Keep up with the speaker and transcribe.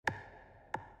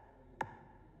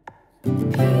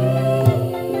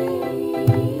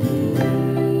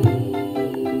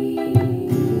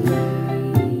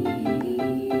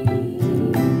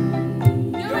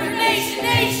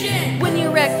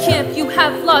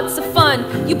lots of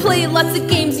fun. You play lots of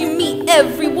games, you meet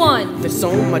everyone. There's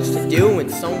so much to do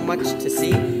and so much to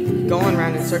see. Going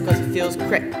around in circles, it feels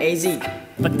crazy.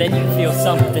 But then you feel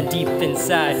something deep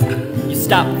inside. You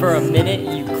stop for a minute,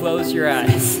 you close your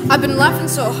eyes. I've been laughing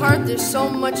so hard, there's so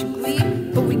much glee.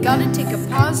 But we gotta take a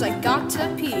pause, I got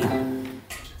to pee.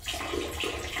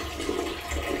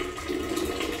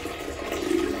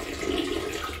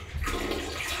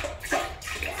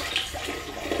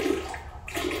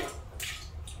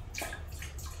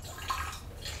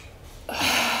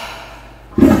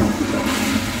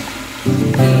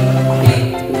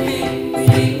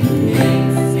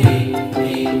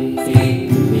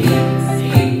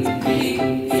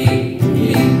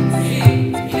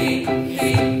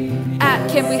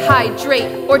 Can we hydrate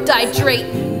or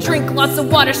dihydrate? Drink lots of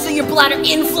water so your bladder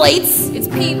inflates. It's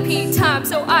PP time,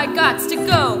 so I gots to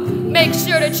go. Make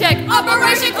sure to check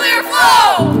Operation Clear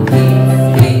Flow!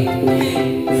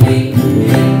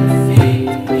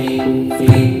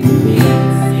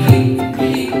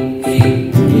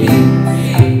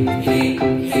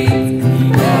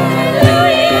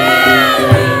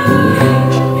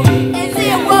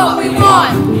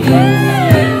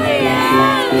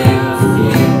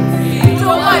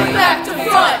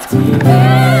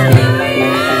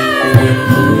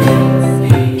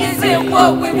 Is it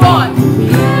what we want?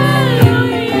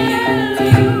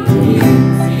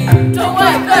 Don't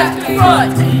like back to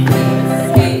front.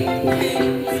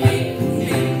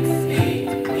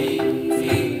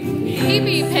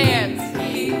 Pee-pee pants.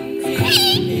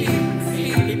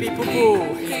 Pee-pee poo-poo.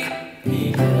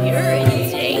 You're in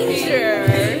danger.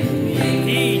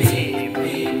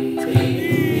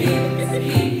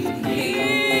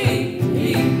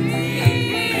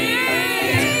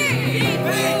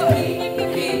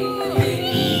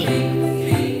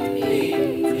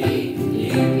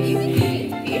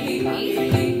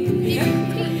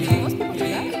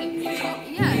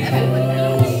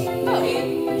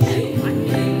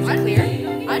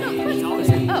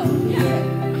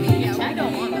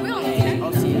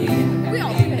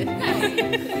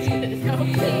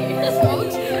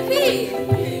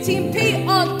 Team P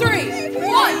on 3.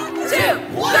 1, 2,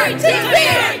 3, Team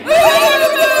P!